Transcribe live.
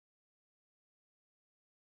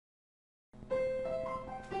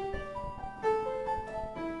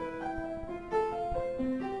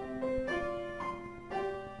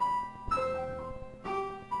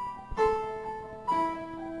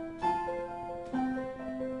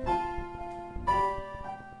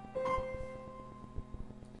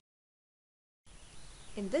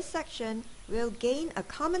section, we'll gain a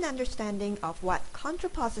common understanding of what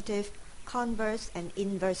contrapositive, converse, and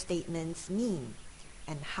inverse statements mean,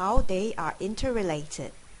 and how they are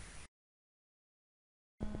interrelated.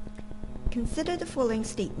 Consider the following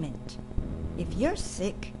statement. If you're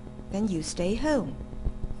sick, then you stay home.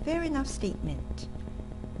 Fair enough statement.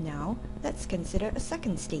 Now, let's consider a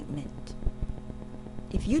second statement.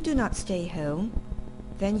 If you do not stay home,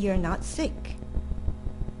 then you're not sick.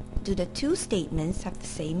 Do the two statements have the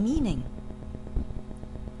same meaning?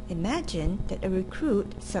 Imagine that a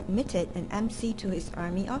recruit submitted an MC to his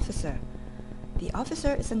army officer. The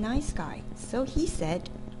officer is a nice guy, so he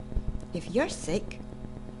said, "If you're sick,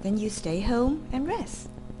 then you stay home and rest."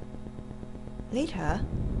 Later,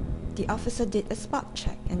 the officer did a spot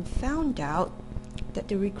check and found out that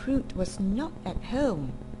the recruit was not at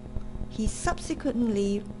home. He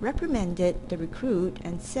subsequently reprimanded the recruit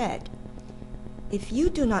and said, "If you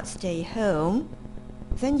do not stay home,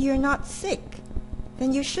 then you're not sick.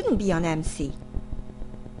 Then you shouldn't be on MC."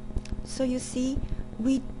 So you see,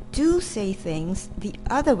 we do say things the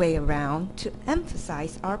other way around to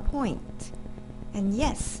emphasize our point. And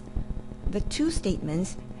yes, the two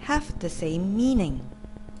statements have the same meaning.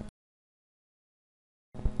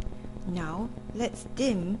 Now, let's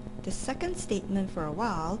dim the second statement for a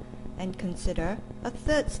while and consider a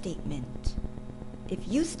third statement. If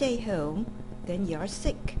you stay home, then you're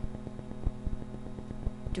sick.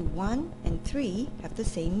 Do 1 and 3 have the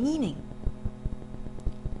same meaning?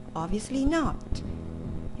 Obviously not.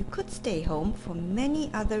 You could stay home for many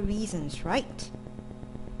other reasons, right?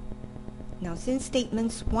 Now, since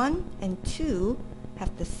statements 1 and 2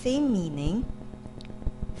 have the same meaning,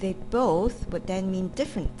 they both would then mean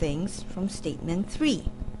different things from statement 3.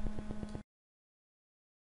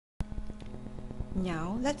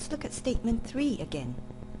 Now, let's look at statement 3 again.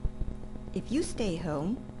 If you stay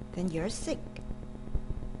home, then you're sick.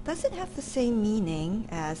 Does it have the same meaning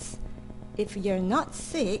as if you're not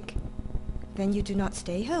sick, then you do not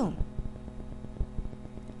stay home?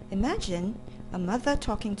 Imagine a mother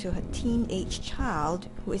talking to her teenage child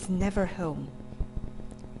who is never home.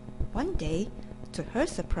 One day, to her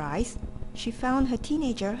surprise, she found her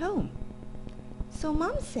teenager home. So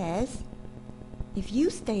mom says, "If you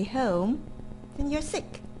stay home, then you're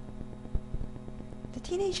sick." The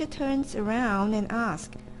teenager turns around and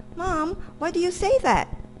asks, "Mom, why do you say that?"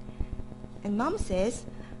 And mom says,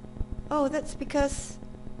 "Oh, that's because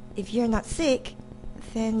if you're not sick,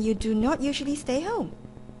 then you do not usually stay home."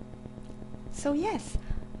 So yes,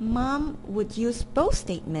 mom would use both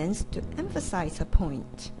statements to emphasize her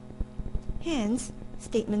point. Hence,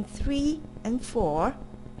 statement 3 and 4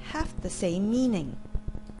 have the same meaning.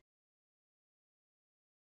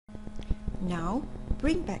 Now,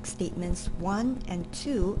 bring back statements 1 and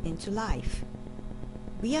 2 into life.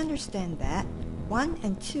 We understand that 1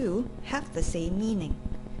 and 2 have the same meaning,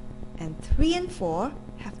 and 3 and 4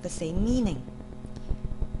 have the same meaning.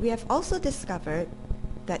 We have also discovered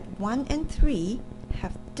that 1 and 3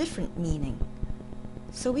 have different meaning.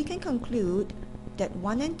 So we can conclude that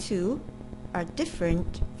 1 and 2 are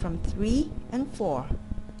different from 3 and 4.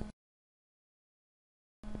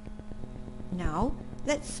 Now,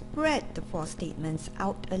 let's spread the 4 statements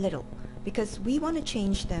out a little because we want to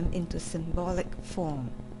change them into symbolic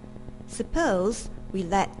form. Suppose we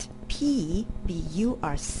let P be "you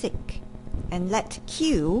are sick" and let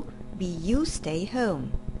Q be "you stay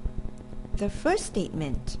home." The first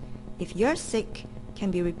statement, "if you're sick,"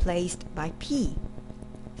 can be replaced by P.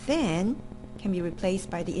 Then can be replaced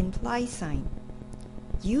by the imply sign.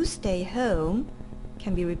 "You stay home"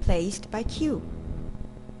 can be replaced by Q.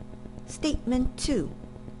 Statement 2,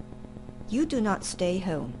 "you do not stay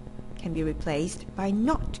home" can be replaced by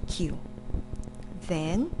not Q.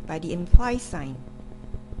 Then by the imply sign.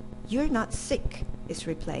 "You're not sick" is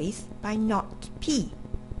replaced by not P.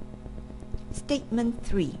 Statement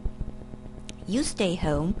 3, "you stay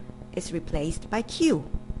home" is replaced by Q.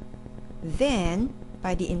 Then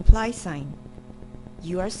by the imply sign.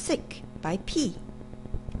 "You are sick" by P.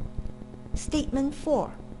 Statement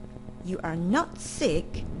 4, "you are not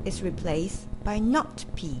sick" is replaced by not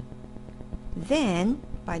P. Then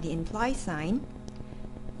by the imply sign,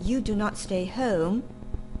 "you do not stay home"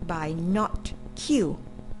 by not Q.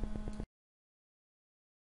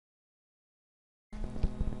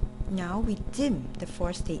 Now we dim the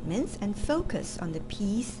 4 statements and focus on the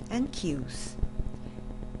P's and Q's.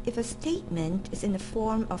 If a statement is in the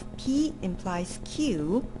form of P implies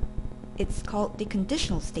Q, it's called the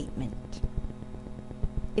conditional statement.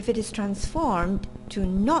 If it is transformed to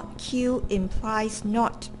not Q implies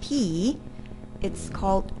not P, it's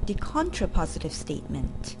called the contrapositive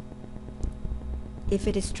statement. If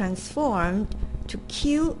it is transformed to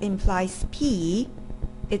Q implies P,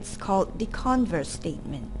 it's called the converse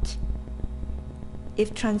statement.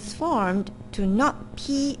 If transformed to not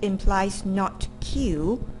P implies not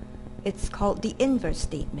Q, it's called the inverse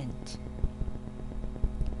statement.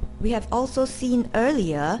 We have also seen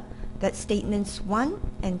earlier that statements 1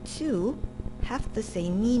 and 2 have the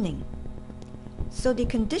same meaning. So the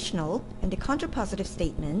conditional and the contrapositive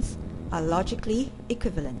statements are logically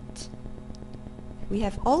equivalent. We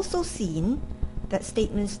have also seen that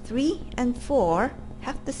statements 3 and 4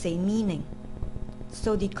 have the same meaning.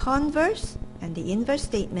 So the converse and the inverse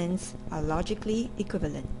statements are logically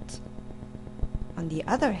equivalent. On the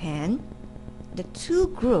other hand, the two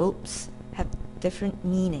groups have different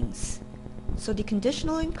meanings. So the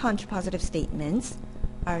conditional and contrapositive statements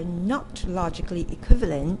are not logically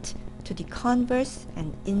equivalent to the converse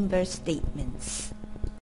and inverse statements.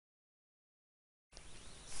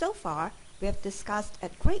 So far, we have discussed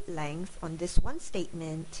at great length on this one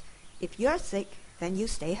statement, if you are sick, then you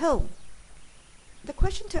stay home. The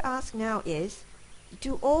question to ask now is,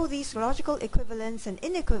 do all these logical equivalents and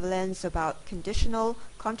inequivalents about conditional,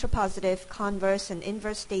 contrapositive, converse, and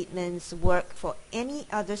inverse statements work for any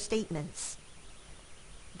other statements?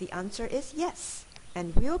 The answer is yes,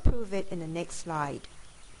 and we'll prove it in the next slide.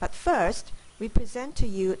 But first, we present to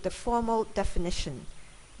you the formal definition.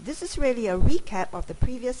 This is really a recap of the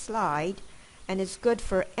previous slide and is good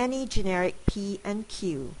for any generic P and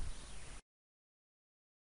Q.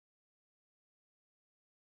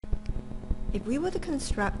 If we were to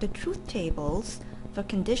construct the truth tables for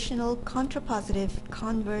conditional, contrapositive,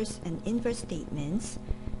 converse, and inverse statements,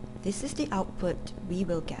 this is the output we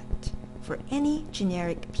will get for any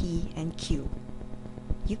generic P and Q.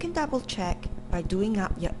 You can double check by doing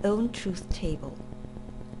up your own truth table.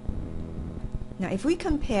 Now if we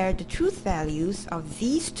compare the truth values of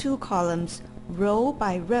these two columns row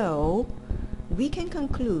by row, we can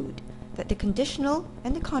conclude that the conditional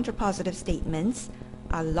and the contrapositive statements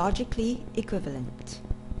are logically equivalent.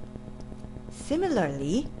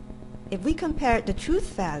 Similarly, if we compare the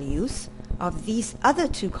truth values of these other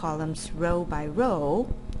two columns row by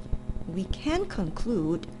row, we can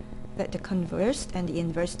conclude that the converse and the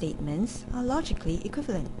inverse statements are logically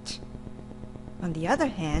equivalent. On the other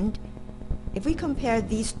hand, if we compare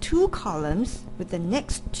these two columns with the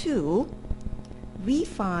next two, we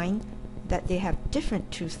find that they have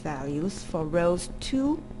different truth values for rows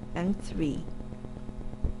 2 and 3.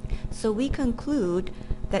 So we conclude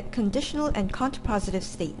that conditional and contrapositive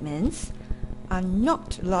statements are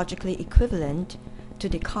not logically equivalent to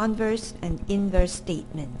the converse and inverse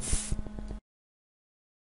statements.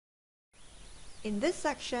 In this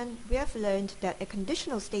section, we have learned that a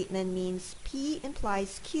conditional statement means P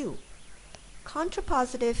implies Q.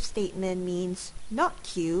 Contrapositive statement means not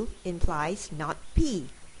Q implies not P.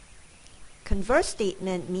 Converse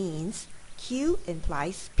statement means Q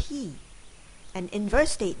implies P. An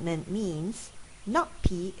inverse statement means not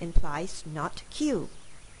P implies not Q.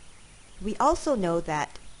 We also know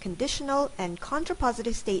that conditional and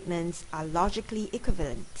contrapositive statements are logically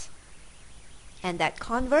equivalent, and that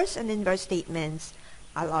converse and inverse statements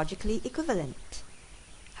are logically equivalent.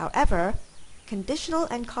 However, conditional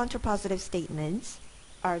and contrapositive statements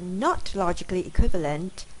are not logically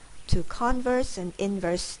equivalent to converse and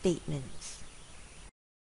inverse statements.